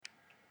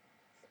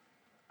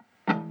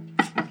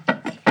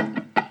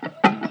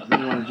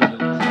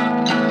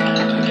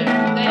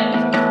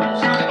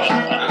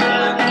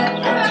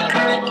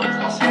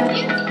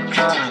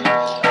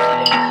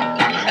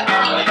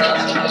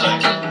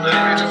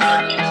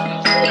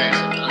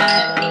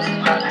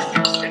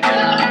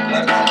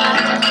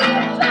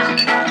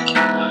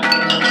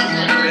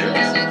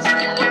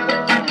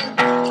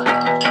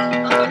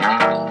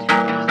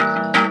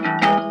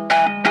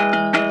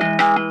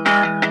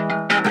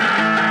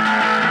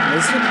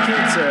Mystic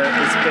Pizza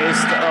is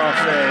based off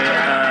a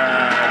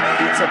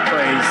pizza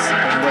place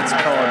in what's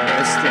called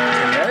Mystic,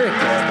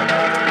 Connecticut.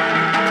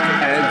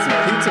 And it's a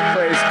pizza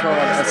place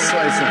called A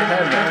Slice of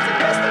Heaven.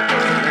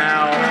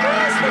 Now,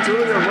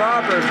 Julia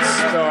Roberts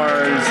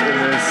stars in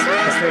this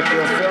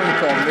particular film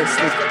called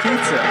Mystic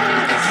Pizza.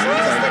 It's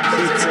like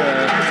pizza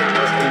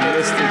in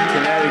Mystic,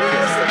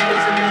 Connecticut.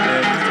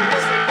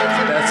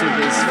 And that's what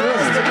this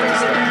film is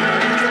based on.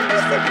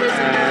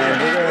 And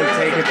we're going to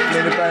take it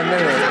minute by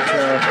minute to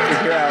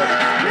figure out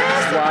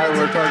why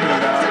we're talking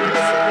about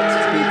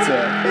pizza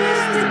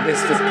in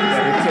Mystic,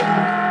 Connecticut.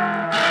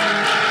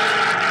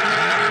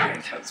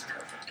 That's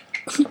perfect.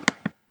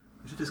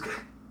 We should just get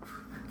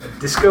a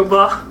disco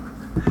ball.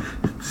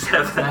 Just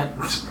have that.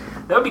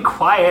 That would be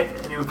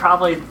quiet, and it would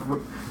probably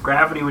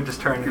gravity would just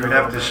turn. You would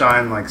have to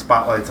shine like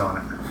spotlights on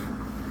it.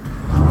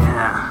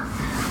 Yeah.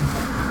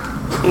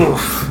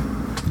 Oof.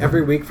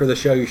 Every week for the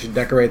show, you should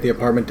decorate the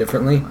apartment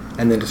differently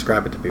and then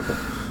describe it to people.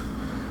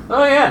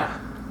 Oh yeah,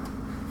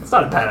 that's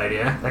not a bad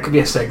idea. That could be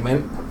a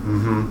segment.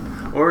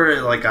 Mm-hmm.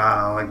 Or like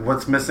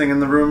what's missing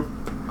in the room?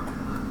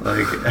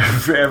 Like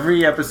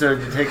every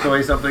episode, you take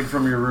away something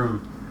from your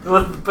room.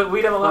 Well, but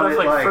we'd have a lot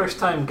of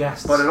first-time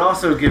guests. But it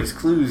also gives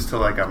clues to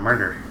like a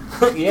murder.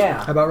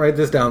 Yeah. How about write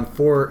this down?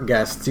 4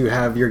 guests. You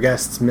have your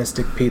guest's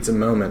Mystic Pizza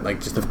moment,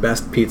 like just the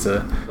best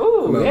pizza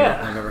moment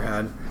I've ever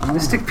had.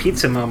 Mystic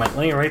Pizza moment.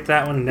 Let me write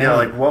that one down. Yeah,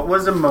 like what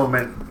was a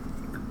moment,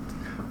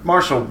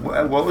 Marshall?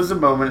 What was a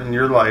moment in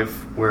your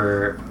life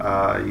where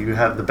you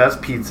had the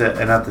best pizza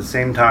and at the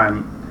same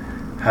time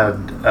had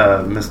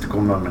a mystical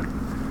moment?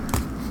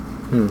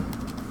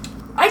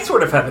 I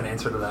sort of have an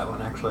answer to that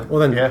one, actually. Well,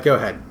 then go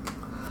ahead.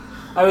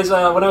 I was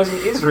when I was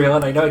in Israel,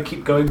 and I know I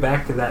keep going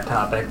back to that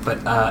topic, but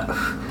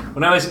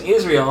when I was in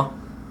Israel,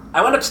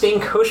 I wound up staying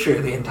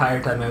kosher the entire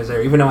time I was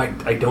there, even though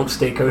I don't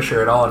stay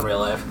kosher at all in real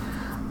life.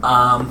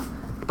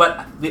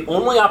 But the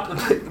only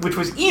which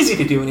was easy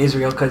to do in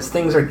Israel because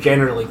things are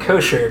generally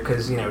kosher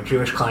because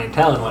Jewish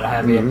clientele and what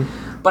have you.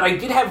 But I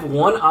did have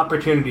one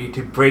opportunity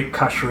to break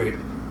kashrut.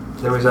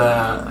 There was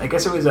I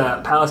guess it was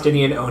a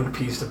Palestinian-owned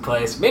piece of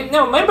place. It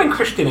might have been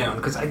Christian-owned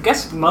because I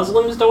guess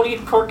Muslims don't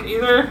eat pork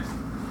either.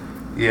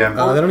 Yeah,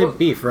 they don't eat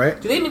beef, right?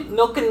 Do they eat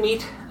milk and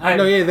meat?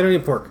 No, they don't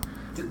eat pork.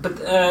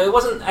 But it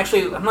wasn't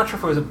actually. I'm not sure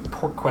if it was a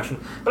pork question.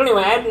 But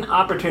anyway, I had an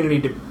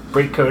opportunity to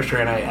break kosher,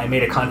 and I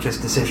made a conscious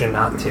decision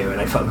not to, and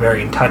I felt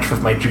very in touch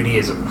with my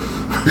Judaism.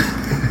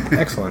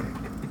 Excellent.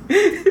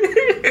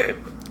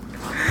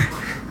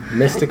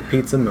 Mystic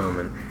Pizza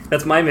moment.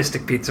 That's my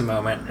Mystic Pizza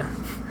moment.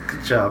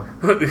 Good job.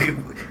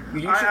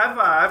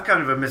 I've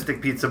kind of a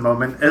Mystic Pizza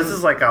moment. This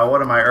is like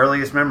one of my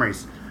earliest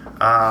memories.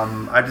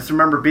 I just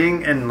remember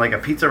being in like a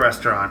pizza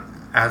restaurant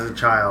as a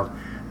child,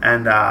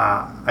 and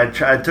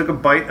I took a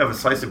bite of a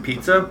slice of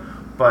pizza,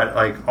 but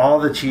like all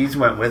the cheese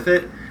went with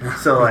it.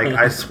 So like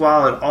I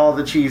swallowed all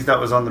the cheese that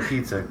was on the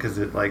pizza because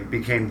it like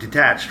became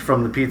detached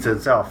from the pizza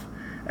itself.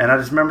 And I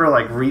just remember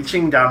like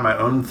reaching down my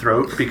own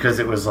throat because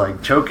it was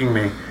like choking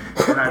me,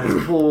 and I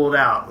just pulled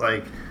out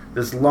like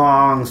this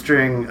long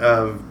string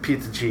of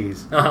pizza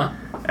cheese. Uh-huh.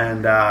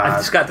 And I've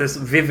just got this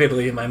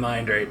vividly in my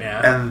mind right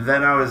now. And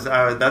then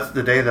that's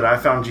the day that I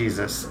found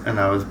Jesus, and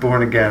I was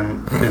born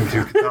again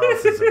into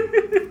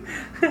Catholicism.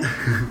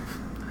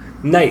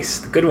 Nice,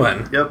 good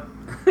one. Yep,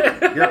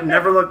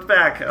 never looked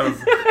back.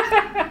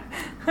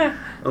 I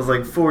was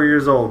like 4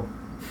 years old.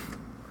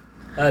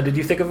 Did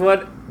you think of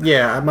what?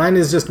 Yeah, mine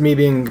is just me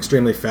being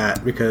extremely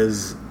fat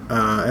because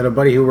I had a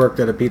buddy who worked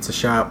at a pizza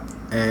shop,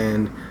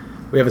 and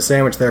we have a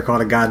sandwich there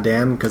called a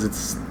goddamn because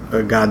it's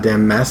a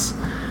goddamn mess.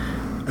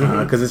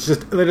 Because it's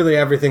just literally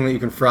everything that you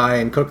can fry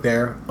and cook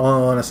there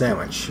all on a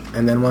sandwich.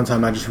 And then one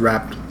time I just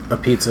wrapped a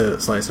pizza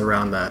slice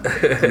around that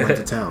and went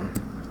to town.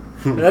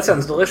 That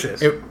sounds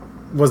delicious. It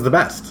was the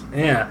best.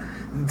 Yeah.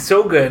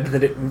 So good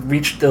that it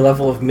reached the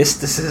level of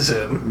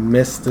mysticism.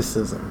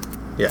 Mysticism.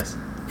 Yes.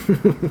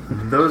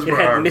 It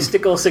had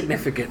mystical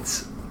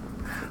significance.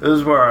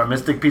 Those were our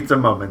Mystic Pizza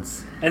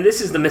moments. And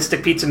this is the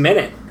Mystic Pizza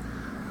Minute.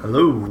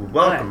 Hello,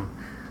 welcome.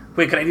 Hi.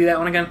 Wait, can I do that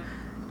one again?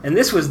 And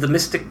this was the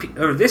Mystic...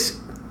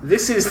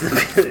 This is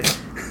the...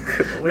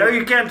 No,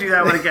 you can't do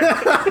that one again.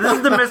 This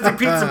is the Mystic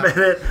Pizza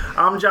Minute.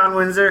 I'm John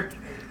Windsor.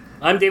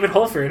 I'm David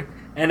Holford.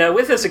 And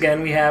with us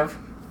again, we have...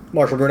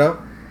 Marshall Bruno.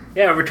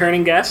 Yeah, a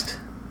returning guest.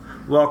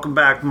 Welcome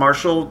back,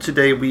 Marshall.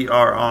 Today we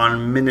are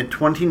on minute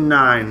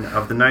 29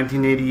 of the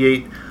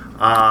 1988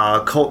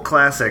 cult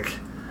classic,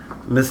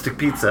 Mystic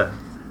Pizza.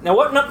 Now,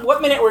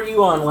 what minute were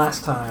you on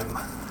last time?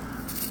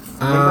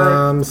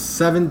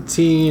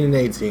 17 and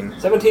 18.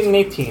 17 and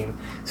 18.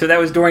 So that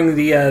was during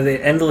the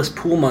endless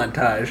pool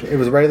montage. It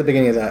was right at the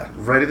beginning of that.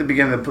 Right at the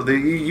beginning of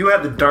you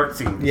had the dart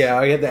scene. Yeah,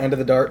 I had the end of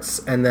the darts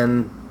and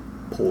then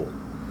pool.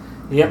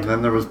 Yep. And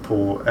then there was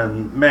pool,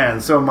 and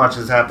man, so much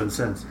has happened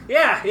since.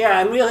 Yeah,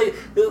 and really,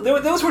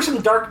 those were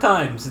some dark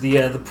times.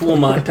 The pool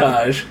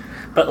montage,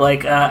 but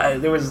like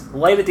there was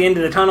light at the end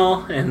of the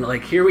tunnel, and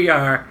like here we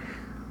are,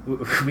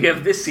 we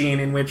have this scene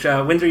in which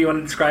Windsor. You want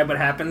to describe what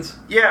happens?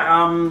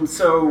 Yeah,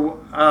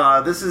 so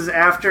this is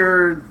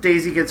after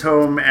Daisy gets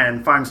home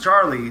and finds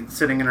Charlie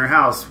sitting in her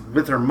house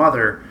with her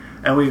mother,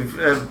 and we've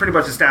pretty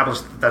much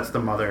established that that's the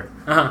mother,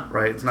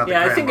 right? It's not the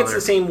grandmother. I think it's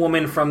the same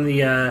woman from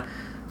the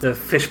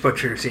fish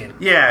butcher scene.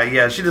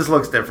 Yeah, she just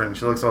looks different.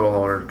 She looks a little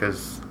older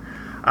because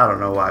I don't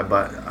know why,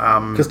 but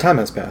because time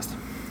has passed.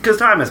 Because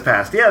time has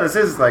passed. Yeah, this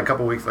is like a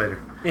couple weeks later.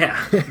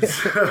 Yeah.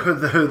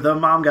 So the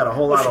mom got a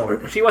whole lot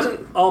older. She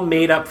wasn't all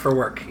made up for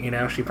work, you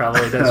know. She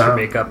probably does her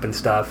makeup and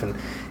stuff, and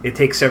it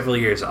takes several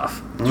years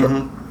off.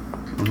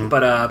 Mm-hmm.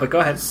 But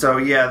go ahead. So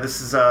yeah, this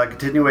is a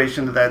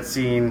continuation of that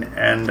scene,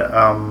 and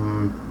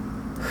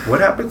what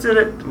happens in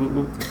it?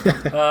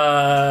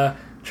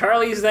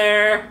 Charlie's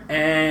there,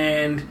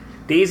 and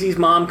Daisy's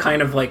mom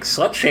kind of like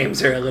slut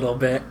shames her a little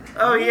bit.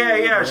 Oh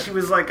yeah. She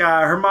was like,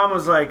 her mom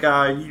was like,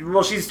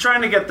 well, she's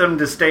trying to get them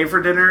to stay for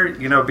dinner,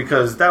 you know,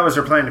 because that was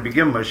her plan to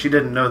begin with. She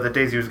didn't know that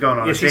Daisy was going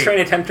on a date. She's trying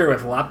to tempt her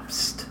with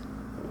lobster.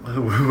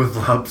 With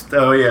lobster.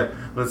 Oh yeah,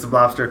 with some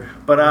lobster.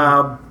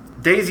 But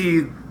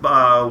Daisy,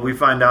 we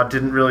find out,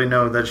 didn't really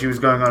know that she was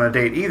going on a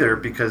date either,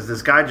 because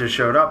this guy just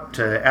showed up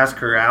to ask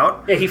her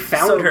out. Yeah, he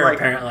found her,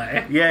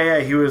 apparently. Yeah,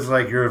 he was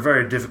like, "You're a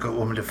very difficult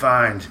woman to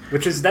find."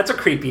 That's a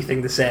creepy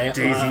thing to say.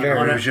 Daisy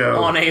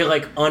Rougeau. On a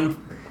like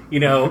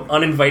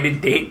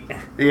uninvited date.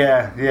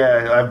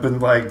 Yeah. I've been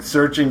like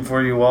searching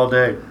for you all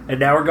day, and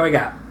now we're going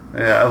out.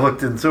 Yeah, I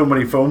looked in so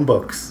many phone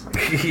books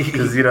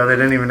because they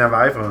didn't even have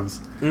iPhones.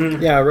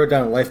 Yeah, I wrote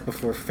down life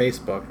before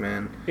Facebook,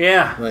 man.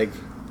 Yeah, like.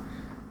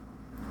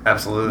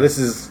 Absolutely. This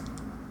is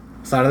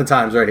sign of the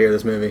times right here,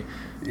 this movie.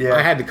 Yeah.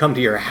 I had to come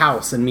to your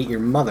house and meet your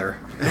mother.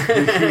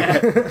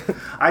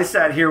 I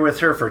sat here with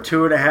her for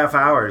 2.5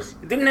 hours.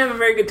 Didn't have a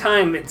very good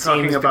time, it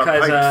Talking seems, about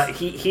because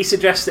he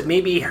suggests that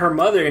maybe her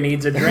mother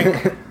needs a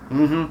drink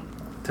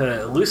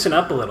to loosen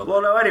up a little bit.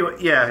 Well, no, anyway,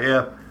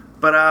 yeah.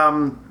 But,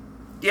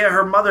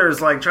 her mother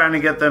is, like, trying to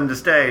get them to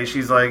stay.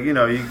 She's like,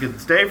 you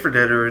could stay for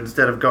dinner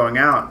instead of going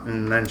out.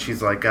 And then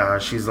she's like,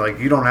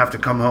 you don't have to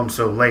come home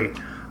so late.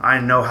 I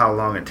know how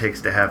long it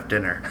takes to have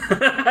dinner.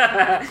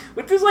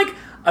 Which is like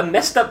a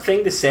messed up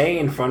thing to say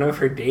in front of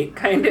her date,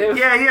 kind of.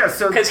 Yeah.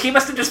 So because he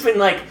must have just been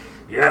like,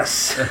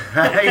 yes.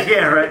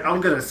 Yeah, right.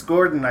 I'm gonna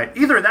score tonight.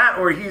 Either that,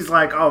 or he's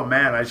like, oh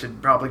man, I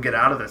should probably get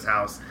out of this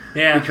house.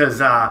 Yeah. Because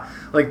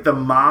the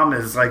mom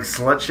is like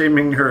slut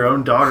shaming her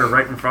own daughter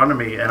right in front of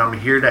me, and I'm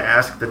here to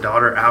ask the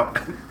daughter out.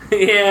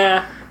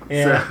 Yeah.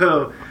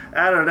 So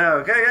I don't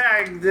know.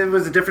 It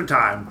was a different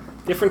time.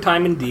 Different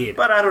time indeed.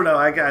 But I don't know.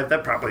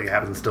 That probably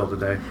happens still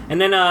today.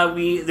 And then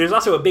there's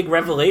also a big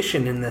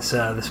revelation in this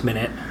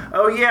minute.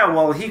 Oh yeah,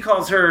 well he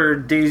calls her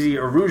Daisy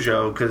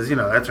Rougeau because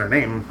that's her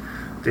name,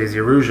 Daisy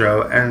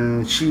Rougeau,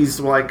 and she's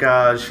like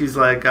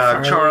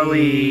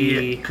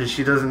Charlie because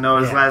she doesn't know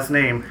his last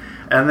name,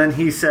 and then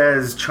he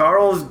says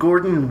Charles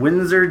Gordon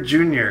Windsor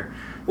Jr.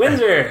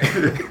 Windsor.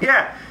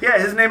 yeah,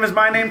 his name is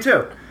my name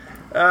too.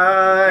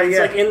 It's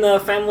like in the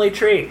family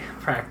tree,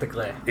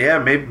 practically. Yeah,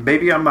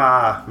 maybe I'm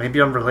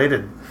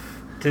related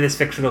to this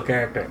fictional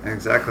character.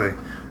 Exactly.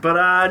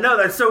 But no,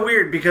 that's so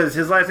weird because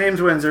his last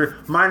name's Windsor,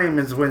 my name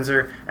is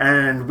Windsor,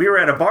 and we were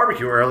at a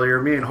barbecue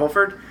earlier, me and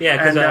Holford. Yeah,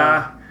 because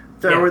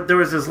there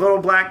was this little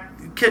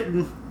black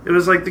kitten. It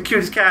was like the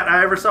cutest cat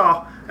I ever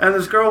saw, and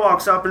this girl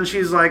walks up and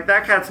she's like,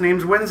 "That cat's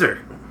name's Windsor."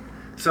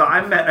 So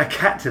I met a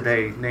cat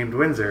today named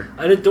Windsor.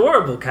 An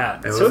adorable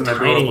cat. It was so an tiny.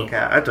 adorable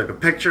cat. I took a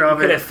picture of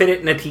it. Could have fit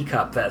it in a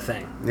teacup, that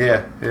thing.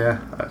 Yeah.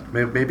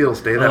 Maybe it'll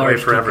stay that way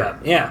forever.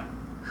 Teacup. Yeah,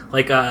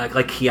 like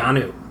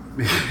Keanu.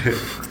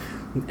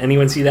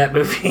 Anyone see that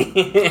movie?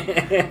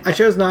 I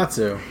chose not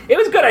to. It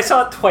was good. I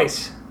saw it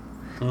twice.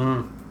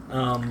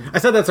 I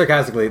said that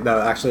sarcastically.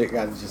 No, actually,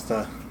 I didn't see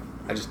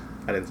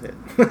it.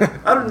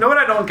 I don't know what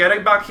I don't get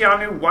about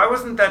Keanu. Why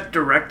wasn't that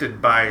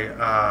directed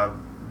by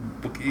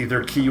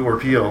either Key or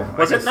Peele?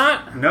 Was it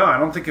not? No, I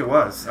don't think it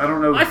was. I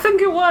don't know. I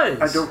think it was.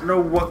 I don't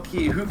know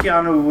who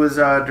Keanu was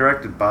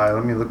directed by.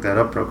 Let me look that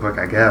up real quick,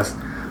 I guess.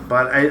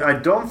 But I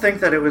don't think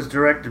that it was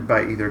directed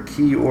by either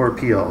Key or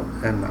Peele,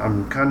 and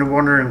I'm kind of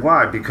wondering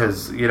why.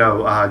 Because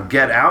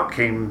Get Out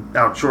came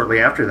out shortly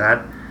after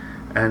that,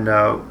 and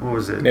what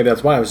was it? Maybe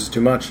that's why it was just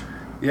too much.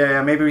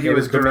 Yeah. Maybe he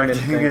was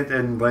directing it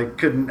and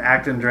couldn't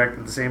act and direct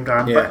at the same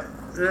time. Yeah. But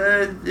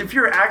if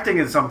you're acting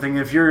in something,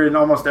 if you're in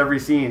almost every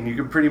scene, you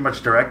can pretty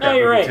much direct that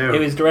movie too. It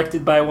was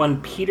directed by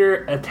one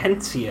Peter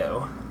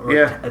Atencio.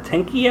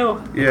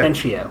 Atencio? Yeah.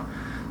 Atencio.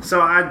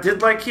 So I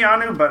did like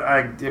Keanu, but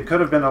it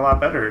could have been a lot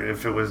better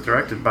if it was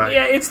directed by...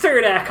 Yeah, its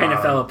third act kind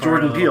of fell apart.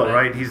 Jordan Peele,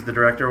 right? He's the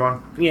director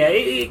one? Yeah,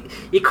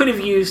 it could have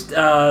used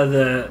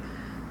the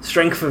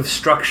strength of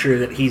structure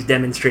that he's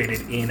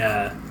demonstrated in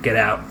Get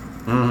Out.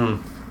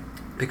 Mm-hmm.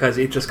 Because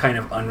it just kind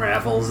of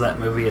unravels that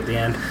movie at the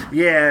end.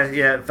 Yeah,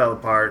 it fell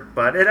apart,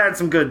 but it had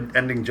some good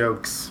ending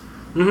jokes.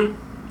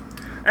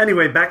 Mm-hmm.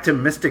 Anyway, back to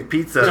Mystic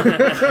Pizza,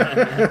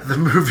 the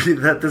movie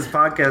that this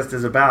podcast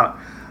is about.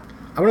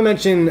 I want to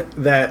mention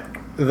that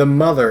the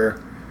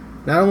mother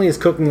not only is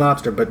cooking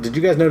lobster, but did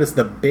you guys notice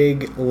the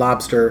big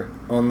lobster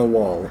on the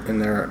wall in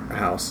their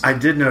house? I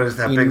did notice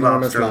that big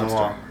Enormous lobster on the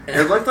wall.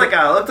 It looked like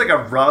a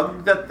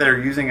rug that they're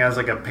using as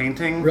like a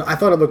painting. I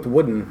thought it looked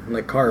wooden,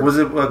 like carved. Was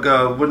it like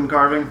a wooden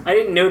carving? I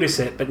didn't notice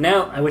it, but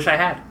now I wish I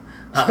had.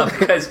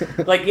 Because,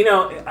 like, you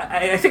know,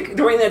 I think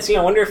during that scene,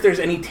 I wonder if there's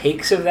any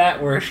takes of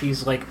that where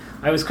she's like,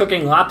 I was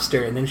cooking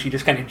lobster, and then she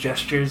just kind of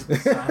gestures the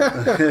side.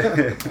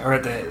 Or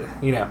the,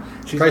 you know,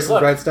 she's Price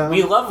like, is Right look, style?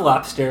 we love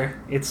lobster.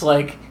 It's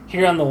like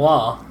here on the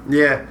wall.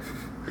 Yeah.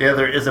 Yeah,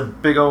 there is a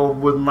big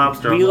old wooden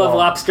lobster on We the love wall.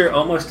 lobster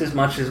almost as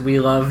much as we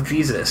love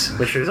Jesus,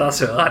 which there's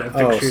also a lot of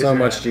Oh, pictures. so around.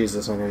 much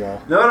Jesus on the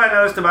wall. You know what I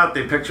noticed about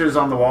the pictures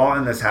on the wall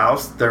in this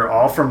house? They're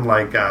all from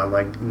like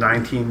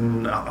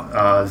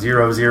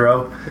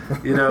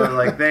 1900. You know,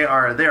 like they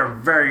are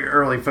very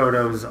early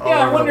photos all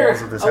Yeah, over the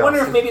walls of this I house. wonder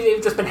if maybe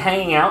they've just been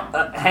hanging out.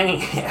 Those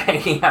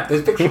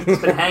pictures have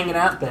just been hanging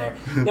out there.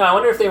 No, I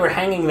wonder if they were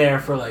hanging there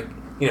for like,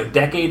 you know,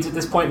 decades at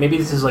this point. Maybe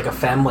this is like a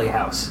family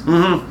house.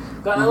 Mm-hmm.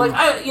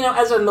 Like you know,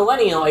 as a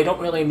millennial, I don't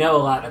really know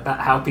a lot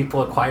about how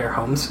people acquire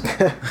homes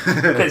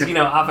because you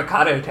know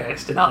avocado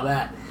toast and all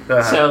that.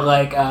 So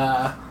like,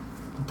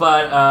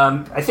 but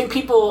I think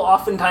people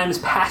oftentimes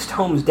passed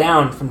homes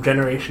down from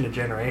generation to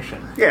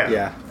generation.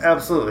 Yeah,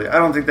 absolutely. I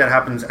don't think that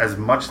happens as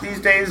much these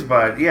days,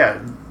 but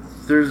yeah,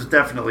 there's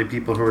definitely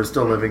people who are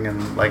still living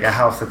in like a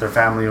house that their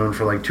family owned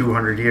for like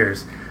 200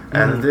 years.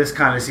 And this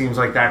kind of seems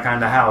like that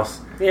kind of house.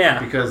 Yeah.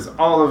 Because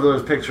all of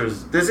those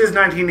pictures, this is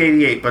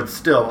 1988, but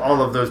still,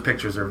 all of those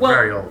pictures are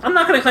very old. I'm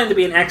not going to claim to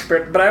be an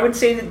expert, but I would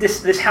say that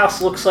this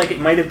house looks like it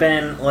might have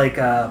been like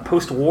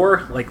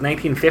post-war, like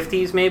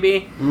 1950s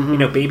maybe. You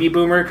know, baby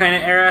boomer kind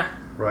of era.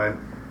 Right.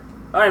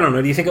 I don't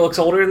know. Do you think it looks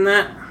older than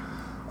that?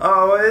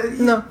 Oh,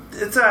 No.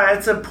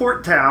 It's a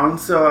port town,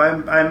 so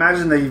I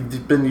imagine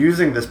they've been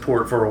using this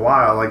port for a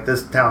while. Like,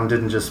 this town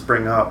didn't just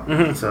spring up.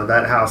 So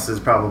that house has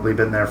probably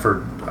been there for,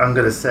 I'm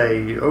going to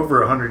say, over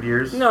 100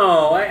 years.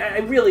 No,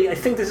 I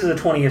think this is a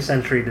 20th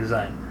century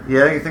design.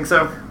 Yeah, you think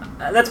so?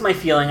 That's my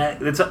feeling.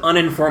 It's an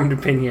uninformed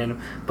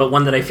opinion, but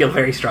one that I feel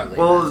very strongly.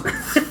 Well,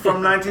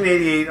 from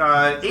 1988,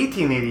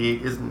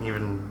 1888 isn't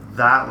even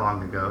that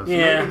long ago. So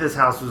Yeah. maybe this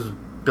house was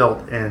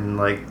built in,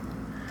 like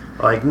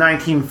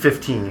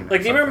 1915.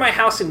 Like, do you remember my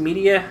house in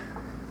Media?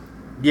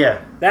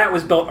 Yeah. That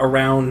was built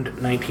around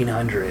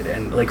 1900,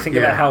 and like think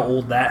Yeah. about how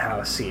old that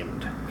house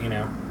seemed. You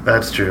know,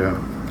 That's true.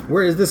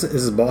 Where is this?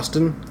 Is this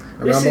Boston?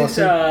 Around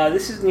Boston?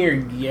 This is near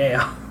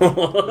Yale,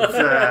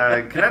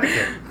 It's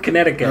Connecticut.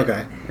 Connecticut.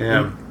 Okay.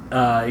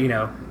 Yeah. You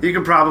know, You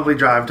could probably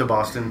drive to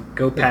Boston.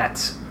 go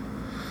Pats.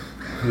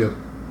 I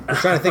was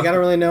trying to think. I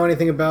don't really know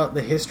anything about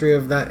the history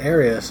of that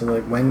area. So,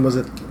 like, when was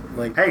it?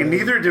 Like, Hey,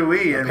 neither do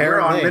we, and we're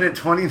on Apparently. minute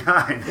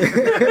 29.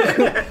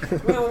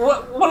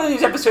 One of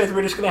these episodes,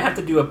 we're just going to have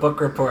to do a book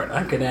report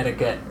on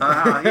Connecticut.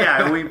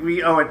 Yeah,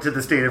 we owe it to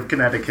the state of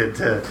Connecticut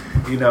to,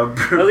 you know...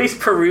 At least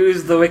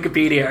peruse the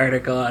Wikipedia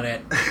article on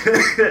it.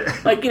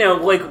 Like, you know,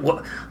 like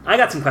I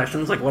got some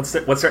questions. Like, what's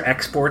their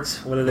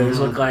exports? What do those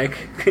look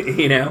like?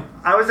 You know,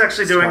 I was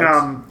actually doing...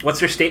 what's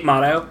their state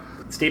motto?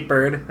 State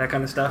bird, that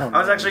kind of stuff. I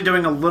was actually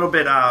doing a little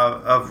bit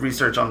of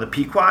research on the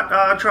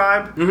Pequot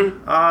tribe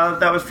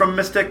that was from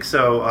Mystic.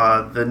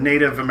 So the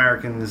Native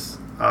Americans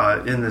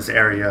in this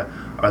area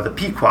are the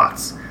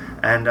Pequots.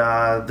 And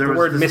there The was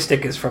word this,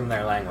 mystic is from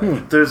their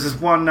language. there's this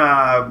one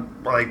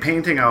like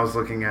painting I was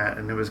looking at,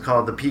 and it was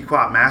called the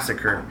Pequot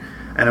Massacre.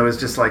 And it was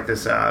just like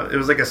this. It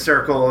was like a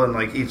circle, and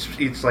like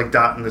each like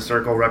dot in the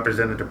circle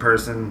represented a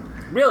person.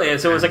 Really?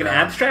 So it was like an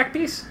abstract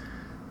piece?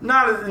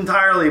 Not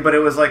entirely, but it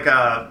was like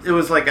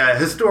a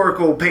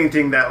historical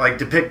painting that like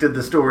depicted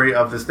the story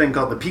of this thing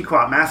called the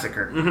Pequot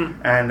Massacre,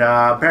 and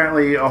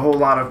apparently a whole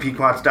lot of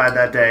Pequots died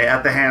that day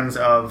at the hands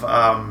of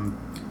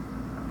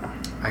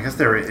I guess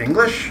they were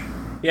English.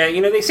 Yeah,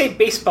 you know, they say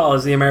baseball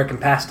is the American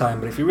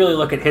pastime, but if you really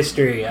look at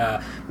history,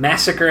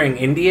 massacring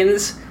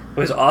Indians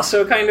was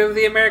also kind of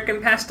the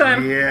American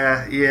pastime.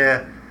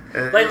 Yeah.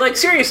 Like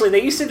seriously,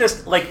 they used to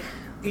just, like,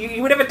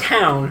 you would have a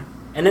town,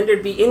 and then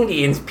there'd be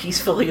Indians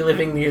peacefully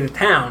living near the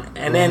town,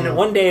 and then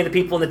one day the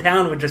people in the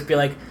town would just be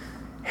like,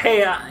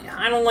 hey,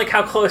 I don't like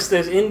how close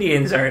those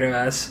Indians are to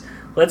us.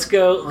 Let's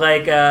go,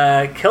 like,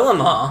 kill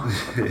them all.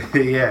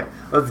 Yeah,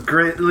 let's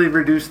greatly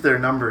reduce their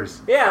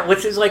numbers. Yeah,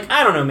 which is like,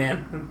 I don't know,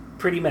 man,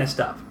 pretty messed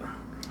up.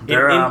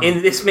 They're,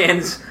 In this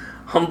man's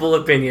humble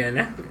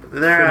opinion.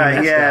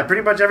 They're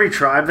pretty much every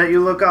tribe that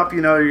you look up,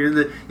 you know,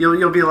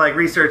 you'll be like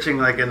researching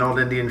like an old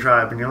Indian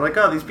tribe, and you're like,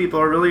 oh, these people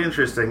are really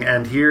interesting,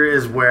 and here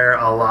is where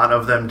a lot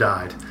of them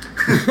died.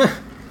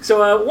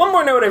 So one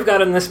more note I've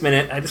got in this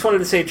minute. I just wanted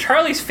to say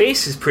Charlie's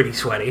face is pretty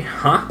sweaty,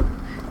 huh?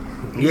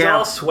 He's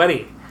all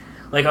sweaty.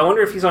 Like, I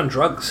wonder if he's on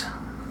drugs.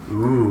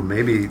 Ooh,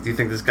 maybe. Do you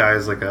think this guy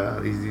is like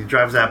he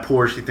drives that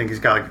Porsche? You think he's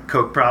got like a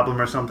coke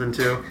problem or something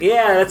too?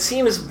 Yeah, that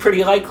seems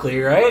pretty likely,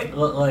 right?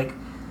 Like,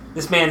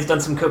 this man's done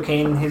some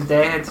cocaine in his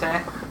day, I'd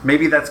say.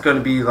 Maybe that's going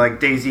to be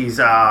like Daisy's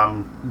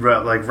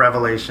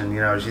revelation. You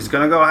know, she's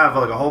going to go have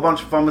like a whole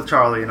bunch of fun with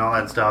Charlie and all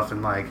that stuff,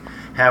 and like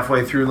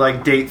halfway through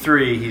like date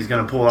 3, he's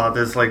going to pull out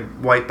this like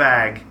white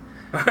bag,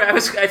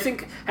 I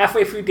think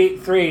halfway through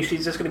date 3,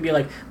 she's just going to be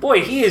like,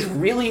 boy, he is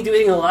really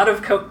doing a lot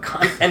of coke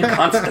and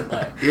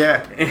constantly.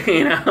 Yeah.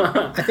 You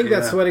know? I think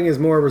that sweating is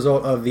more a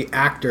result of the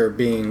actor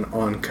being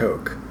on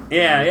coke.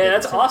 Yeah,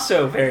 that's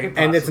also very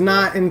possible. And it's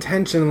not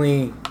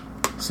intentionally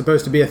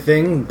supposed to be a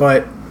thing,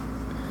 but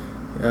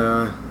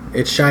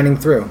it's shining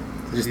through.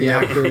 Just the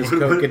actor's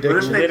coke addiction.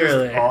 What if they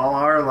Literally. just all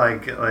are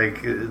like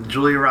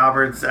Julia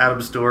Roberts,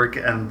 Adam Stork,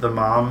 and the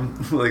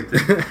mom? Like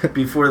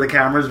before the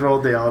cameras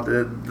rolled, they all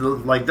did.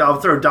 Like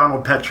I'll throw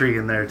Donald Petrie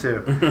in there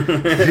too.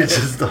 They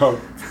just all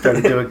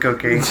started doing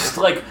cocaine. Just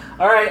like,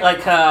 all right,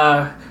 like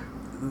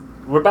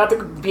we're about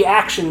to be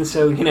action,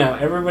 so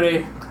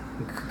everybody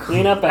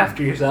clean up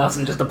after yourselves,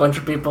 and just a bunch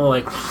of people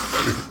like,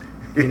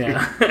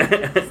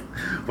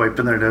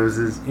 wiping their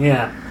noses.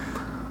 Yeah.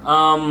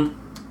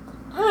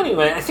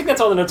 Anyway, I think that's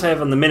all the notes I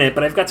have on the minute,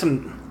 but I've got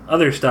some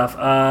other stuff.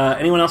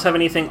 Anyone else have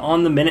anything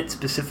on the minute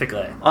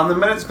specifically? On the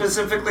minute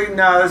specifically,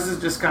 no, this is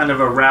just kind of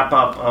a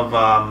wrap-up of,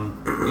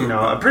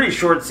 a pretty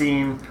short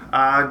scene.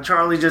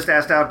 Charlie just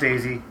asked out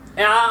Daisy.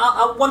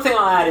 And one thing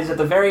I'll add is at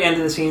the very end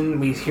of the scene,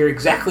 we hear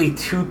exactly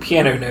 2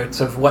 piano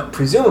notes of what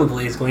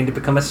presumably is going to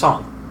become a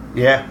song.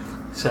 Yeah.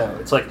 So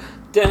it's like...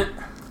 Dun,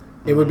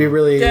 It would be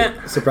really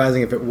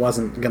surprising if it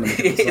wasn't going to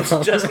be. it's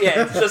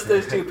just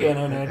those 2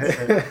 piano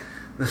notes.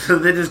 So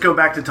they just go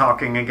back to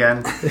talking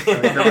again.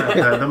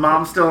 The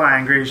mom's still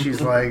angry.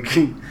 She's like,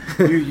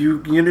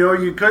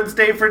 you could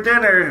stay for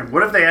dinner.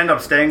 What if they end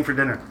up staying for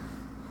dinner?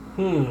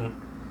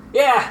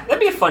 Yeah, that'd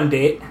be a fun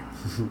date.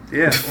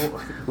 Yeah.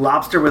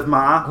 Lobster with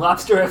Ma.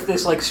 Lobster with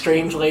this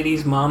strange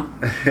lady's mom.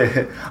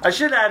 I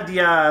should add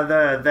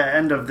the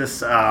end of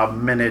this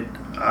minute.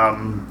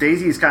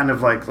 Daisy's kind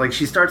of like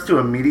she starts to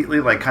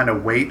immediately kind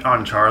of wait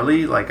on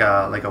Charlie like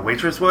a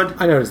waitress would.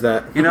 I noticed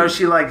that.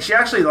 She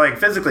actually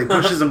physically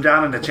pushes him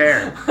down in a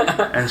chair,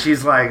 and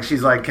she's like,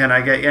 can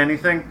I get you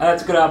anything?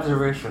 That's a good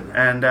observation.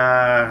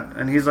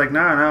 And he's like,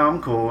 no,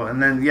 I'm cool.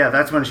 And then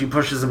that's when she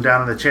pushes him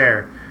down in the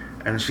chair.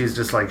 And she's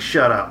just like,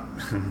 shut up.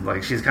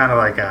 Like, she's kind of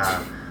like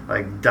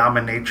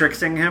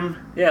dominatrixing him.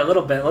 Yeah, a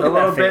little bit. Look at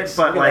that face.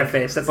 But Look at that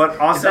face. But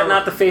also, is that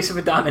not the face of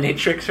a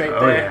dominatrix right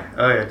there?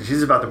 Oh yeah.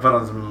 She's about to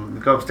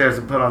go upstairs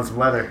and put on some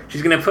leather.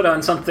 She's going to put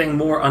on something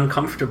more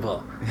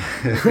uncomfortable.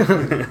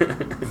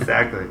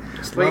 Exactly.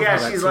 But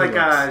yeah, she's like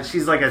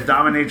a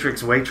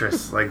dominatrix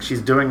waitress. Like, she's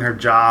doing her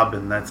job,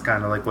 and that's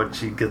kind of like what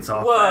she gets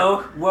off.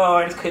 Whoa!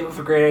 I just came up with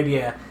a great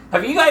idea.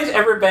 Have you guys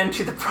ever been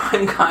to the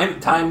Prime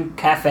Time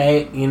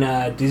Cafe in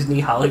Disney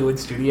Hollywood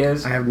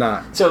Studios? I have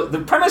not. So the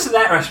premise of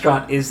that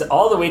restaurant is that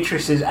all the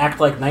waitresses act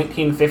like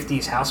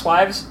 1950s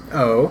housewives.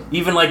 Oh.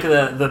 Even like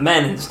the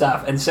men and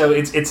stuff. And so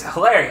it's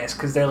hilarious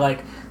because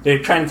they're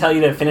trying to tell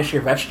you to finish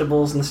your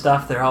vegetables and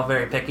stuff. They're all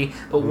very picky.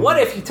 But what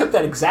if you took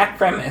that exact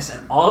premise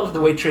and all of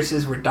the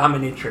waitresses were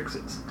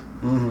dominatrixes?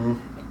 Mm-hmm.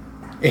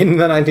 In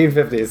the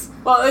 1950s.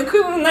 Well, it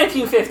could be in the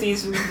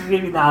 1950s,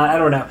 maybe not, I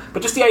don't know.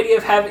 But just the idea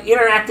of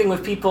interacting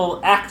with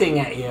people acting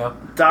at you.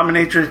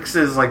 Dominatrix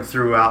is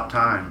throughout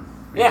time.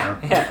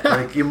 Yeah.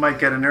 Like, you might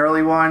get an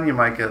early one, you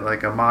might get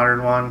a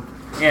modern one.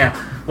 Yeah.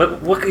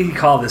 What could you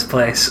call this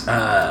place?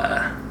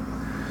 The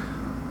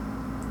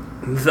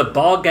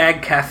Ball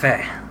Gag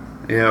Cafe.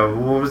 Yeah,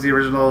 what was the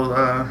original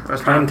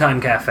restaurant?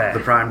 Primetime Cafe. The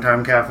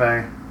Primetime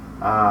Cafe.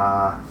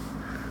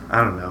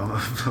 I don't know.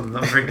 I'm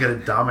not very good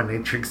at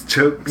dominatrix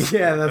jokes.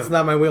 Yeah, that's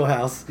not my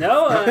wheelhouse.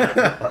 No,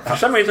 for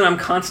some reason I'm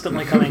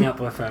constantly coming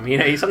up with them.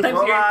 Sometimes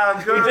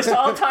you're just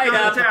all tied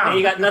up and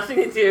you got nothing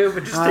to do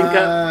but just think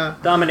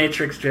up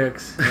dominatrix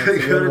jokes. That's a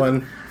good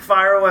one.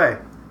 Fire away.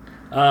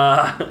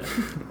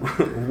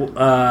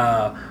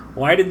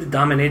 Why did the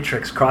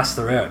dominatrix cross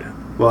the road?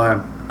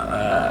 Well,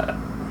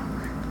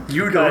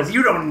 you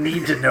don't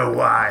need to know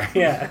why.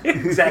 Yeah,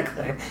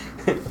 exactly.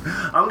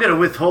 I'm going to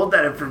withhold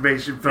that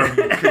information from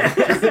you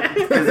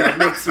because it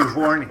makes you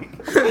horny.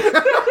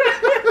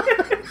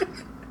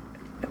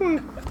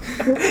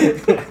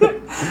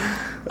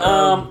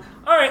 All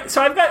right,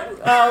 so I've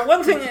got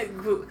one thing.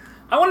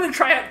 I wanted to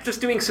try out just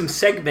doing some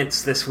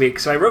segments this week,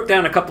 so I wrote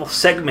down a couple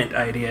segment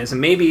ideas,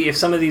 and maybe if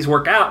some of these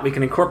work out, we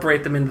can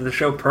incorporate them into the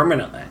show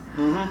permanently.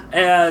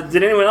 Mm-hmm.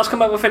 Did anyone else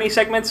come up with any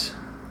segments?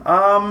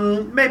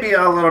 Maybe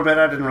a little bit.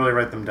 I didn't really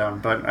write them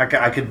down, but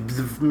I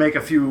could make a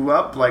few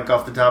up,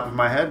 off the top of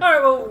my head. All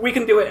right, well, we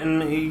can do it, and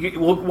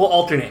we'll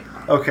alternate.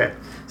 Okay.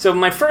 So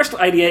my first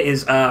idea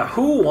is,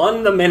 who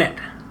won the minute?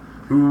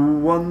 Who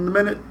won the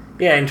minute?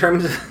 Yeah, in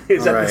terms of,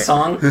 is that the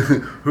song?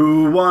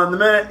 Who won the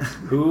minute?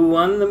 Who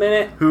won the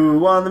minute? Who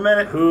won the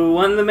minute? Who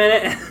won the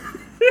minute?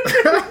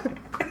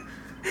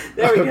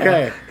 There we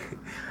go.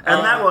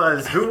 And that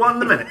was Who Won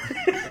the Minute.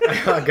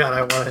 Oh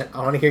God,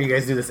 I want to hear you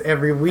guys do this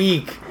every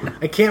week.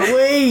 I can't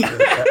wait.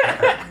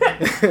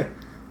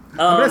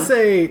 I'm gonna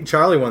say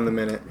Charlie won the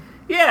minute.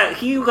 Yeah,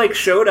 he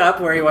showed up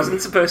where he wasn't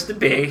supposed to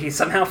be. He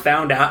somehow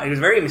found out. He was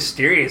very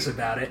mysterious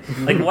about it.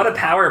 What a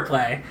power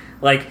play.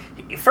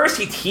 First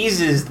he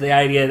teases the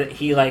idea that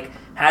he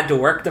had to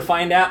work to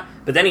find out,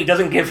 but then he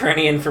doesn't give her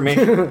any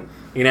information.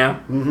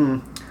 Mm-hmm.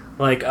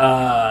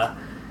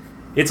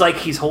 It's like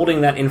he's holding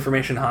that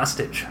information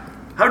hostage.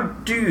 How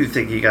do you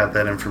think he got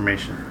that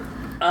information?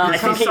 I He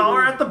think saw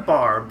her at the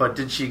bar, but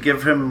did she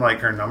give him like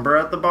her number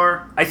at the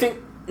bar? I think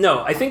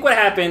what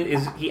happened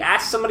is he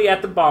asked somebody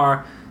at the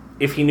bar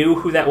if he knew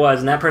who that was,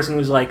 and that person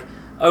was like,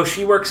 "Oh,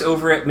 she works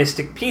over at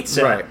Mystic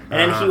Pizza." Right.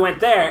 And then he went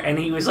there, and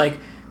he was like,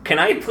 "Can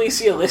I please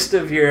see a list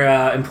of your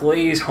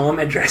employees' home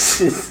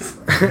addresses?"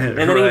 And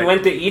then he Right.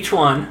 went to each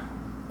one.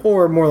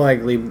 Or more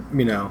likely,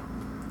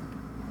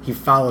 he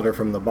followed her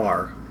from the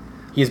bar.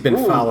 He's been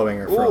following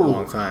her for a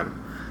long time.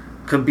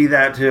 Could be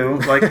that too.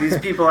 Like these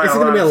people had This is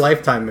going to be a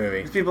Lifetime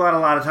movie. These people had a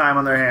lot of time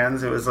on their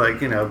hands. It was like,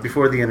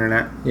 before the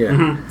internet.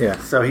 Yeah, yeah.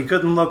 So he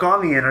couldn't look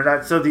on the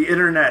internet, so the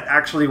internet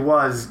actually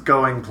was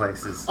going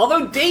places.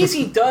 Although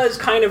Daisy does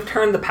kind of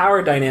turn the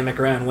power dynamic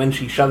around when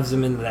she shoves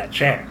him into that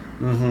chair.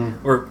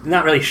 Mm-hmm. Or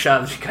not really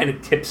shoves, she kind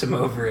of tips him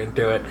over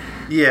into it.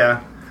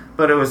 Yeah,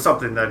 but it was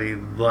something that he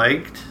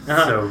liked.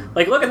 So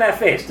Like, look at that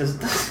face.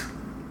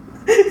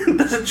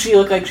 Doesn't she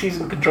look like she's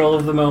in control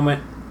of the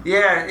moment?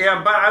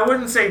 yeah, but I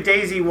wouldn't say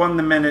Daisy won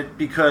the minute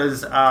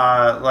because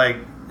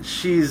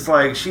she's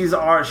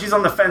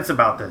on the fence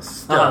about this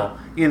still.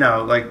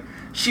 Like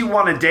she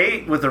won a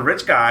date with a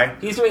rich guy.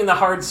 He's doing the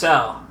hard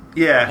sell.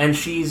 Yeah. And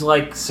she's,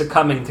 like,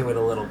 succumbing to it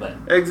a little bit.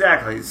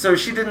 Exactly. So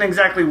she didn't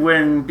exactly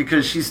win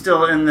because she's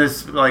still in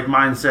this, like,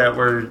 mindset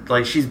where,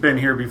 like, she's been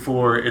here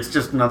before. It's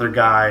just another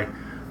guy.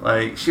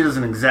 Like, she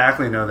doesn't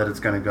exactly know that it's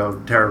going to go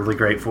terribly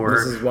great for her.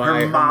 This is why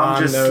her mom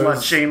just knows.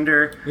 slut-shamed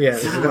her. Yeah,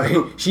 this is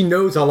why she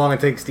knows how long it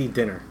takes to eat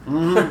dinner.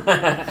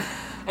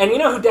 And you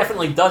know who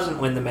definitely doesn't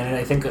win the minute,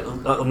 I think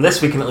on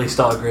this we can at least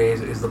all agree,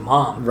 is the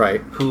mom.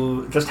 Right.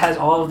 Who just has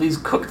all of these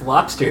cooked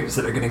lobsters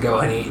that are going to go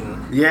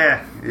uneaten.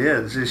 Yeah.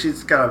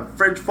 She's got a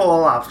fridge full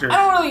of lobsters. I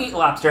don't really eat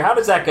lobster. How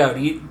does that go? Do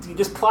you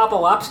just plop a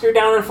lobster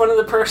down in front of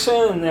the person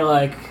and they're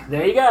like,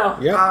 there you go?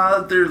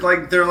 Yep.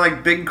 They're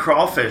like big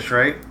crawfish,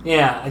 right?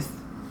 Yeah.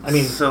 I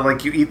mean... So,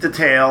 like, you eat the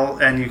tail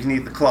and you can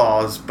eat the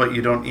claws, but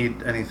you don't eat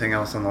anything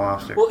else on the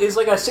lobster. Well, is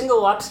like a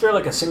single lobster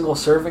like a single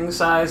serving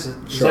size? Is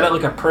Sure. that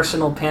like a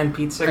personal pan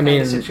pizza kind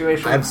of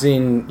situation? I've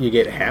seen you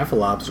get half a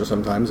lobster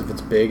sometimes if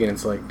it's big and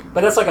it's like...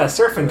 But that's like a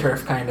surf and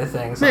turf kind of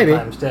thing Maybe.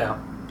 sometimes, too. Yeah.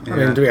 I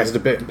mean, I guess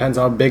it depends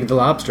how big the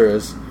lobster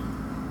is.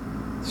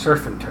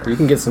 Surf and turf. You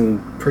can get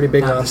some pretty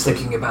big I'm just lobsters.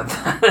 thinking about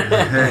that.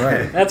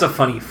 Right. That's a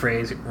funny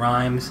phrase. It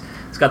rhymes.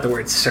 It's got the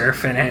word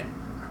surf in it.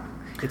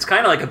 It's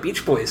kind of like a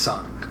Beach Boys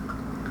song.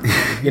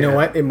 You know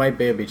what? It might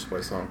be a Beach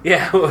Boys song.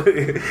 Yeah. On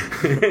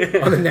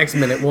the next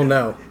minute, we'll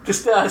know.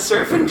 Just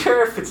surf and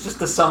turf. It's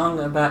just a song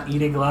about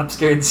eating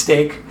lobster and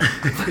steak,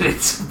 but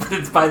it's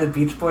by the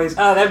Beach Boys.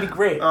 Oh, that'd be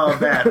great. Oh,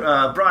 man.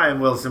 Brian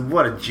Wilson,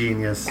 what a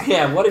genius.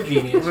 Yeah, what a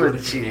genius. What a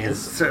genius.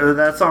 So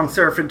that song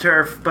Surf and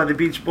Turf by the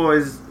Beach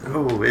Boys,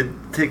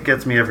 it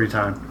gets me every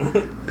time.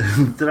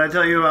 Did I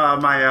tell you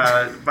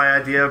my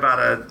idea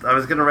about I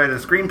was going to write a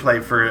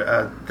screenplay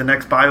for the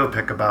next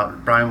biopic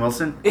about Brian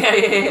Wilson?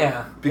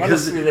 Yeah. Because, Run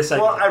us through this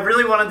idea. well, I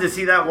really wanted to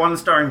see that one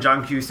starring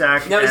John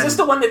Cusack. Now, is this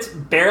the one that's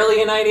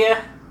barely an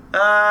idea?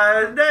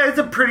 It's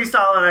a pretty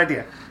solid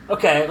idea.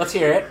 Okay, let's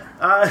hear it.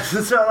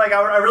 So, like,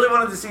 I really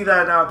wanted to see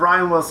that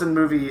Brian Wilson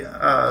movie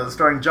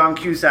starring John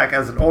Cusack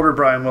as an older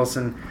Brian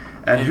Wilson.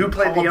 And who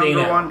played Paul the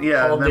younger Dano. one?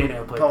 Yeah, Paul and then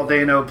Dano played Paul the-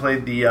 Dano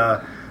played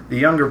the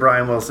younger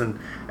Brian Wilson.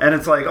 And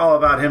it's, like, all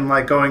about him,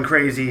 like, going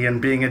crazy and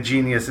being a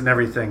genius and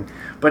everything.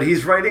 But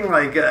he's writing,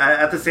 like,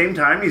 at the same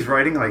time, he's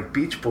writing, like,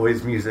 Beach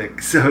Boys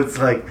music. So it's,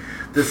 like,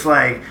 this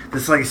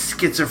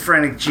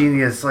schizophrenic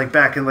genius, like,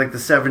 back in, like, the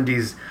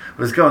 70s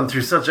was going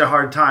through such a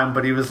hard time.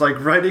 But he was,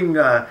 like, writing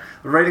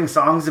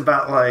songs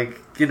about, like,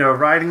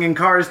 riding in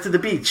cars to the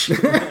beach.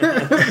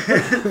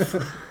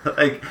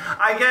 Like,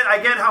 I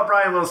get how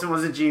Brian Wilson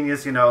was a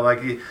genius,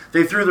 like,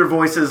 they threw their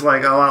voices,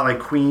 like, a lot like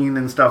Queen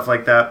and stuff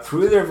like that.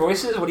 Through their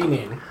voices? What do you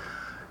mean?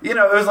 It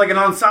was like an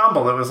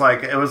ensemble. It was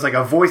like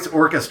a voice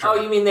orchestra.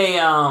 Oh, you mean they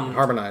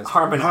Harmonized.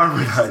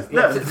 Harmonized.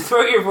 Yeah, No.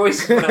 throw your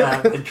voice what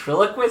a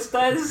ventriloquist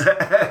does?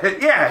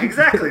 Yeah,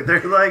 exactly.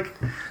 They're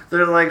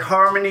like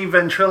harmony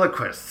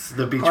ventriloquists,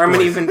 the Beach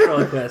Harmony Boys.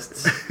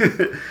 ventriloquists.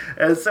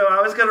 And so I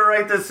was going to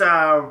write this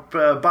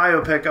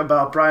biopic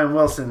about Brian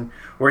Wilson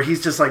where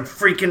he's just like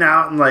freaking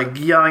out and like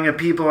yelling at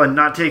people and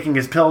not taking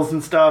his pills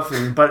and stuff.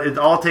 But it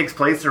all takes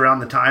place around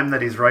the time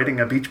that he's writing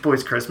A Beach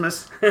Boys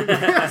Christmas.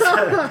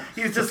 So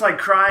he's just like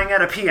crying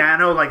at a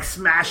piano, like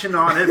smashing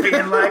on it,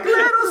 being like,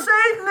 "Little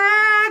Saint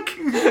Nick,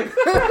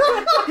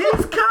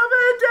 he's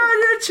coming down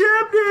your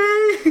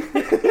chimney."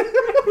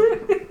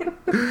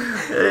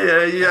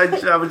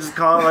 I would just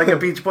call it like A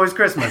Beach Boys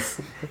Christmas.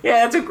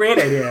 Yeah, that's a great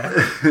idea.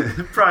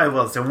 Brian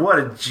Wilson, what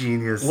a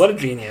genius. What a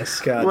genius.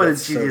 God, What a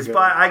that's so genius. good.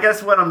 But I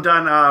guess when I'm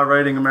done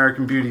writing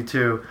American Beauty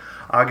 2,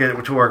 I'll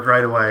get to work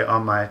right away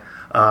on my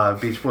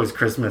Beach Boys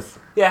Christmas.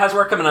 Yeah, how's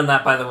work coming on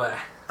that, by the way?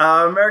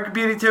 American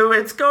Beauty 2,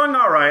 it's going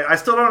all right. I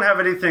still don't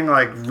have anything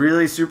like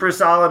really super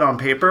solid on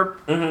paper.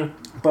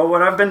 Mm-hmm. But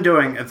what I've been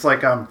doing, it's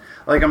like I'm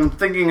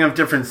thinking of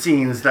different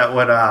scenes that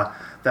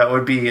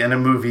would be in a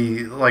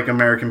movie like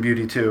American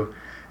Beauty 2.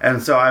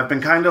 And so I've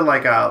been kind of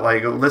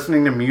like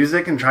listening to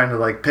music and trying to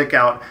like pick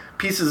out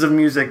pieces of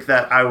music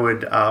that I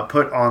would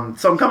put on.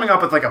 So I'm coming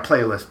up with like a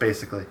playlist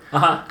basically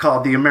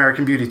called the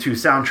American Beauty 2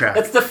 soundtrack.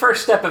 That's the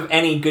first step of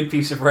any good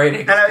piece of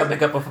writing,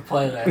 coming up with a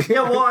playlist.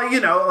 Yeah, well,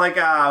 you know, like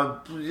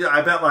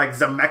I bet like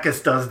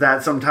Zemeckis does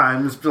that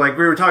sometimes. Like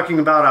we were talking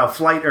about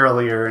Flight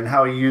earlier and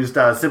how he used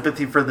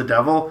Sympathy for the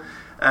Devil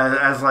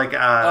as like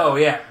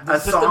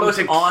this is the most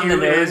on the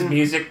nose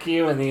music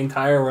cue in the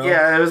entire world.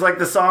 Yeah, it was like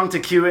the song to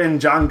cue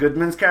in John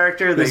Goodman's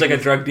character. He's like a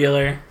drug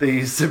dealer.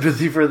 The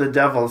Sympathy for the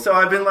Devil. So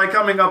I've been like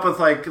coming up with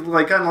like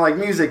kind of like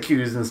music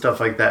cues and stuff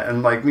like that,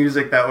 and like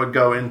music that would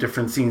go in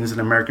different scenes in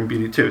American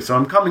Beauty 2. So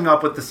I'm coming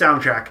up with the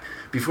soundtrack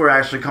before I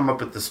actually come up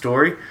with the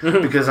story,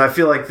 because I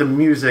feel like the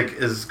music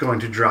is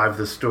going to drive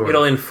the story.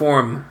 It'll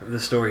inform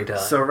the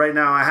storytelling. So right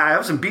now I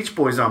have some Beach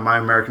Boys on my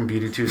American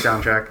Beauty 2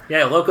 soundtrack.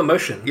 Yeah,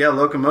 Locomotion. Yeah,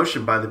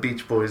 Locomotion by the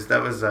Beach Boys.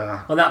 That was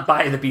well, not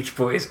by the Beach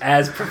Boys,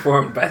 as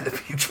performed by the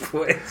Beach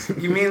Boys.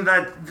 You mean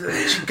that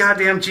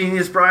goddamn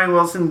genius Brian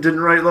Wilson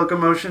didn't write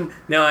Locomotion?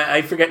 No,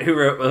 I forget who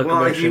wrote Locomotion.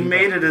 Well, he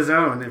made it his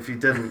own if he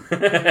didn't.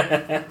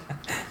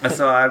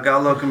 So I've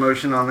got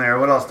Locomotion on there.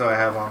 What else do I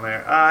have on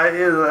there?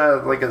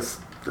 Like a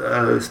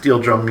steel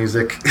drum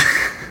music.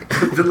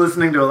 I've been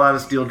listening to a lot of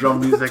steel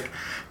drum music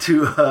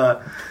to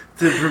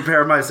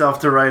prepare myself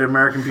to write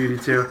American Beauty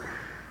 2.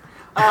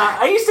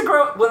 I used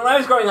to when I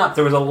was growing up,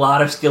 there was a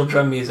lot of steel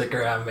drum music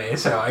around me,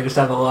 so I just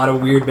have a lot of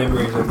weird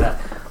memories of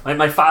that.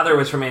 My father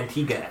was from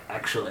Antigua,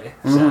 actually,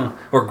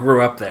 or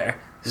grew up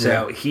there,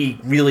 so he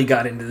really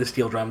got into the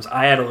steel drums.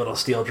 I had a little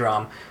steel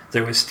drum.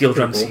 There was steel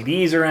drum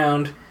CDs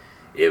around.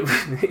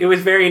 It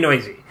was very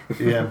noisy.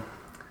 Yeah.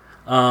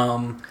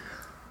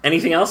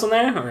 Anything else on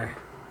there? Or?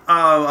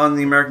 On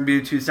the American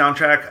Beauty 2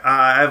 soundtrack,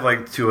 I have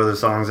like 2 other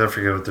songs. I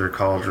forget what they're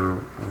called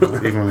or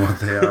even what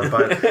they are.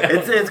 But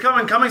it's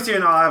coming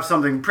soon. I'll have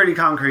something pretty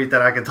concrete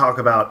that I can talk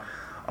about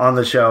on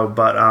the show.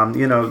 But,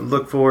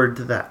 look forward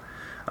to that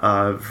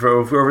for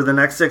over the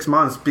next 6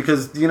 months.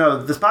 Because,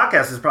 this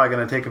podcast is probably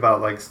going to take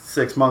about like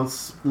 6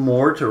 months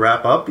more to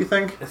wrap up, you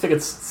think? I think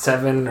it's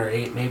 7 or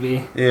 8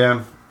 maybe.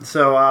 Yeah.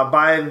 So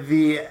by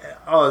the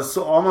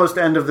almost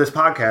end of this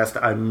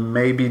podcast, I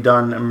may be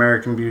done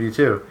American Beauty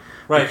 2.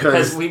 Right,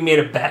 because we made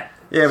a bet.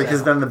 Yeah,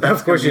 because then the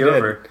bet's going to be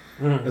over.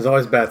 There's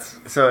always bets.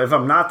 So if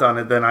I'm not done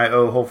it, then I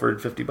owe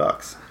Holford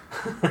 $50.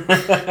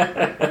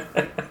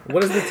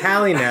 What is the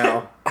tally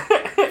now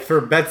for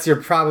bets you're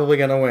probably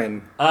going to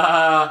win?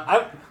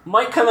 I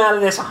might come out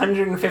of this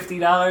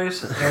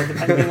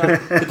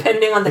 $150,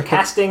 depending on the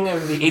casting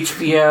of the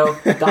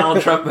HBO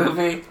Donald Trump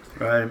movie.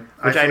 Right.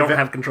 Which I don't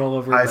have control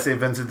over. I say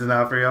Vincent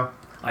D'Onofrio.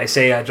 I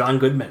say John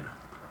Goodman.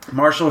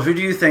 Marshall, who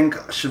do you think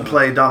should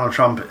play Donald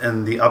Trump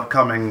in the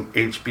upcoming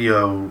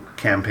HBO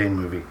campaign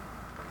movie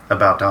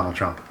about Donald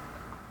Trump?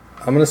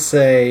 I'm going to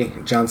say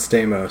John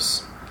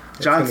Stamos.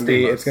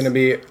 It's going to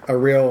be a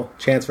real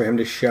chance for him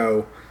to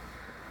show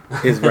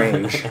his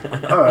range.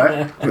 All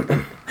right.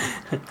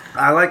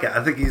 I like it.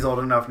 I think he's old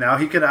enough now.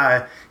 He could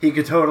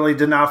totally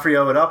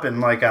D'Onofrio it up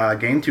and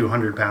gain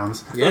 200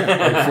 pounds.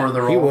 Yeah, for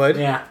the role. He would.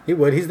 Yeah, he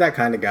would. He's that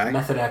kind of guy.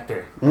 Method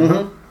actor.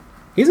 Mm-hmm.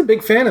 He's a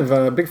big friend of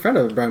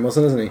Brian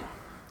Wilson, isn't he?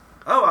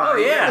 Oh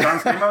yeah, John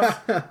Stamos.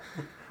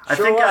 I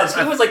think he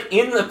was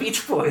in the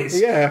Beach Boys.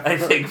 Yeah, I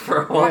think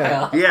for a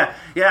while. Yeah.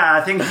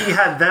 I think he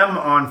had them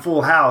on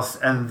Full House,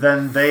 and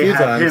then they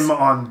had him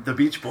on the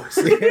Beach Boys.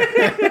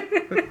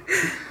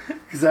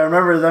 Because I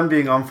remember them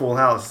being on Full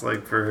House,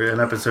 for an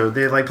episode.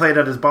 They played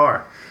at his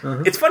bar.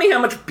 Uh-huh. It's funny how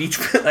much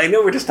I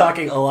know we're just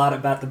talking a lot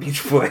about the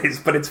Beach Boys,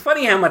 but it's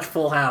funny how much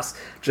Full House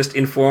just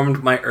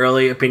informed my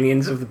early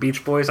opinions of the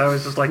Beach Boys. I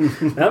was just like,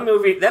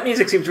 that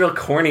music seems real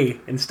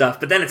corny and stuff.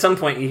 But then at some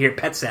point you hear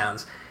pet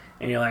sounds,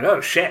 and you're like, oh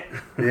shit.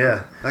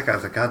 Yeah, that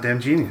guy's a goddamn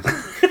genius.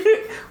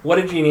 What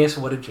a genius!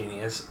 What a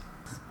genius!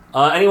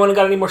 Anyone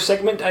got any more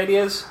segment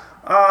ideas?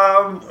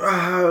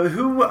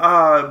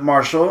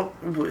 Marshall,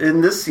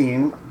 in this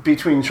scene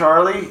between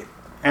Charlie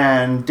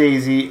and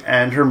Daisy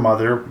and her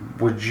mother,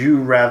 would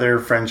you rather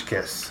French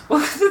kiss? Well,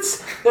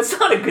 that's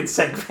not a good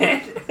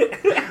segment.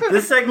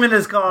 This segment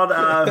is called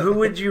Who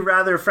Would You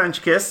Rather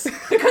French Kiss?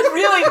 Because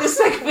really, this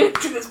segment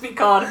should just be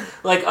called,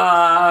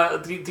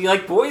 do you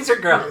like boys or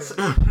girls?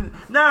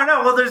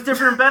 No, well, there's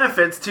different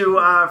benefits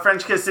to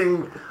French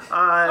kissing. All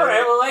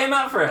right, well, lay them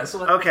out for us.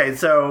 Okay,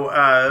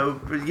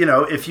 so,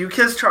 if you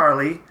kiss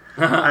Charlie,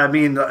 I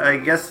mean, I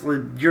guess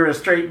you're a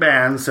straight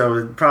man, so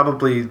it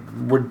probably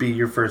would be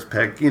your first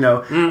pick,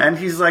 and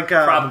he's like...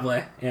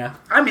 probably, yeah.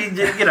 I mean,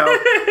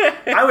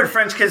 I would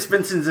French kiss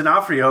Vincent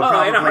D'Onofrio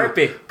in a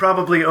heartbeat.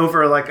 Probably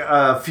over,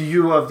 a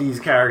few of these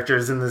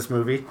characters in this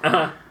movie.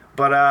 Uh-huh.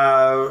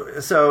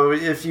 But, so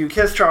if you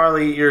kiss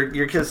Charlie,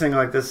 you're kissing,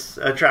 this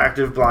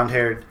attractive,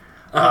 blonde-haired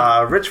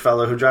rich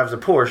fellow who drives a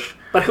Porsche.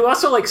 But who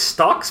also,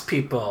 stalks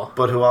people.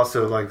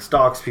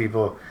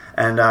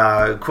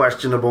 And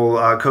questionable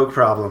coke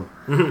problem.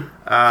 Mm-hmm.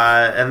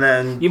 And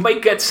then... You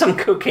might get some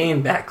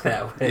cocaine back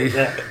that way.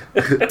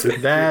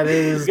 That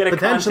is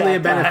potentially a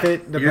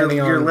benefit,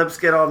 depending on... Your lips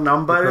get all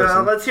numb, but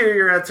let's hear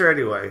your answer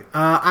anyway.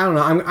 I don't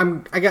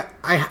know. I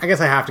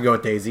guess I have to go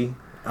with Daisy.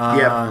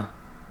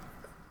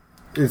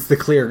 It's the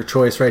clear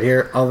choice right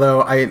here.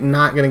 Although I'm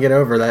not going to get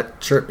over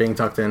that shirt being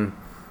tucked in.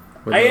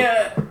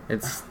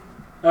 It's.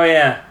 Oh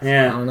yeah.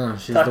 I don't know.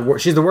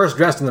 She's the worst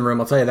dressed in the room.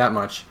 I'll tell you that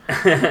much.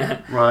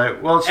 Right.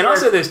 Well, and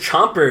also there's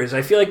chompers.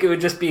 I feel like it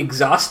would just be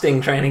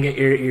exhausting trying to get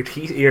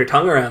your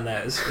tongue around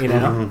those. You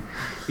know,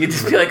 you'd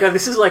just be like, oh,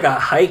 this is like a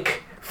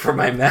hike for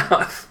my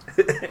mouth.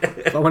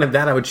 If I wanted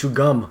that, I would chew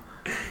gum.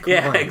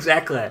 Come on.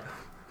 Exactly.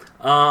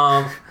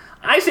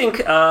 I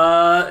think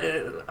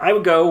I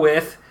would go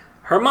with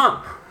her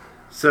mom.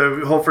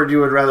 So, Holford, you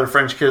would rather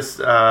French kiss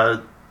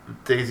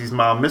Daisy's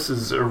mom,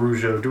 Mrs.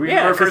 Arujo. Do we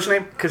know her first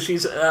name? Because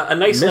she's a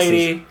nice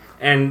lady,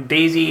 and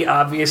Daisy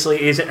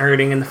obviously isn't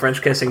hurting in the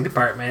French kissing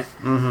department.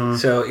 Mm-hmm.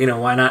 So,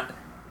 why not?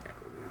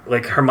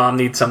 Like, her mom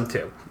needs some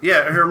too.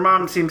 Yeah, her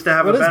mom seems to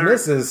have a better...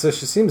 Mrs., so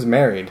she seems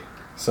married,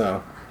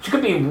 so... She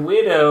could be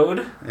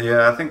widowed.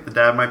 Yeah, I think the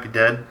dad might be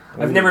dead.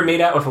 I've never made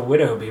out with a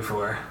widow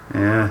before.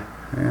 Yeah.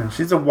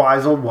 She's a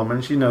wise old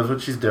woman. She knows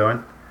what she's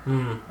doing.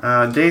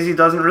 Daisy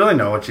doesn't really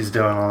know what she's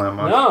doing all that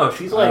much. No,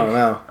 she's like... I don't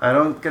know. I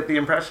don't get the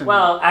impression.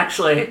 Well,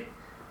 actually...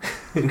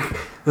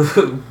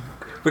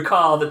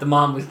 recall that the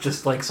mom was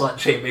just, like,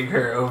 slut-shaming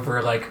her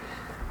over, like,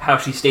 how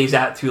she stays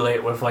out too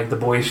late with, like, the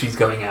boys she's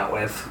going out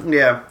with.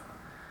 Yeah.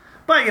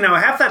 But,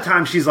 half that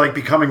time she's, like,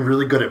 becoming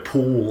really good at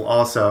pool,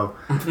 also.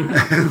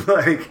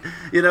 Like,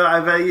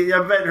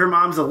 I bet her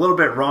mom's a little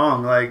bit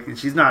wrong. Like,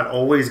 she's not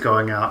always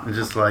going out and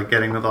just, like,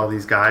 getting with all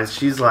these guys.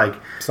 She's, like...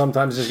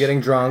 Sometimes just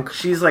getting drunk.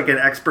 She's, like, an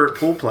expert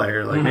pool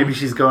player. Like, maybe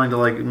she's going to,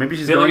 like...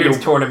 Billiards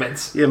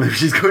tournaments. Yeah, maybe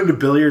she's going to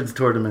billiards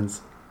tournaments.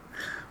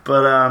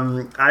 But,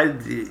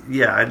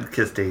 I'd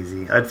kiss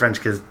Daisy. I'd French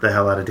kiss the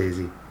hell out of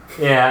Daisy.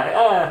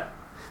 Yeah,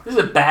 this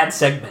is a bad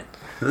segment.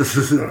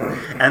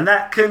 And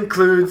that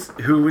concludes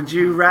Who Would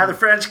You Rather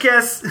French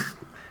Kiss?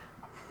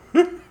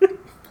 All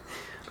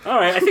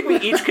right, I think we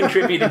each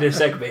contributed a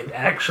segment,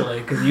 actually,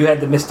 because you had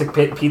the Mystic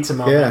Pizza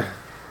moment. Yeah.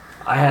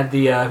 I had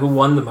the Who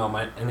Won the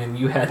moment, and then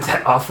you had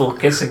that awful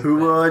kissing. Who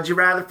would you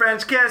rather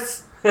French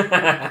kiss?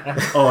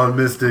 On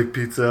Mystic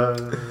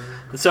Pizza.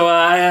 So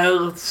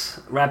let's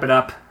wrap it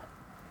up.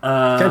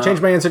 Can I change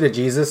my answer to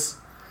Jesus?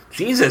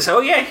 Jesus,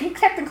 oh yeah, he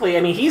technically,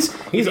 he's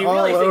if you all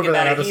really think over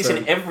about that it, he's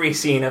in every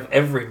scene of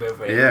every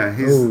movie. Yeah,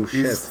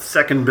 he's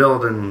second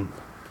billed in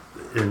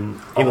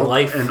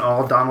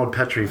all Donald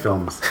Petrie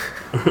films.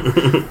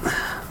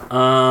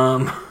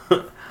 All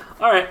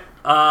right.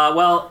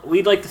 Well,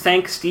 we'd like to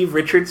thank Steve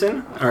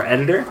Richardson, our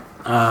editor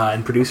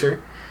and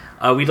producer.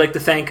 We'd like to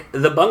thank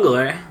The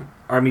Bungler,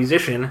 our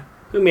musician,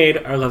 who made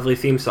our lovely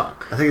theme song.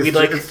 I think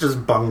it's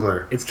just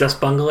Bungler. It's just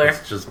Bungler?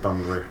 It's just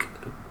Bungler.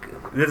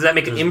 Does that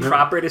make it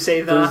improper to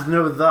say the? There's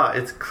no the.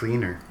 It's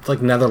cleaner. It's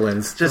like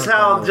Netherlands. Just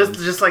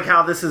like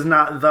how this is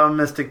not the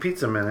Mystic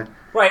Pizza Minute.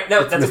 Right.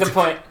 No, that's a good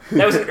point.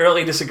 That was an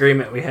early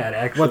disagreement we had.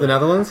 Actually, What, the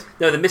Netherlands?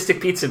 No, the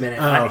Mystic Pizza Minute.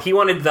 Oh. He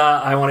wanted the.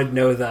 I wanted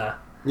no the.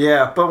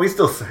 Yeah, but we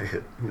still say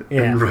it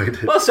and write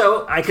it. Well,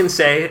 so I can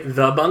say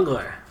The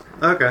Bungler.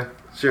 Okay,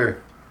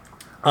 sure.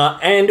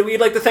 And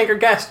we'd like to thank our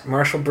guest,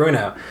 Marshall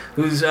Bruno,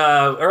 who's,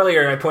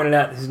 earlier I pointed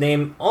out his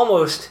name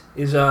almost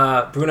is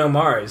Bruno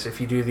Mars, if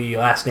you do the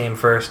last name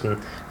first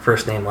and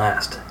first name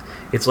last.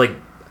 It's like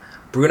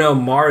Bruno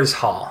Mars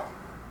Hall.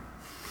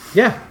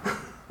 Yeah.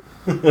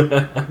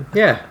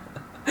 Yeah.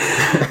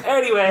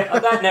 Anyway,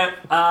 on that note,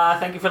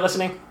 thank you for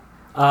listening.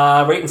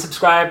 Rate and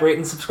subscribe, rate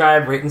and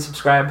subscribe, rate and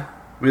subscribe.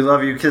 We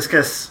love you. Kiss,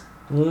 kiss.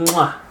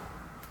 Mwah.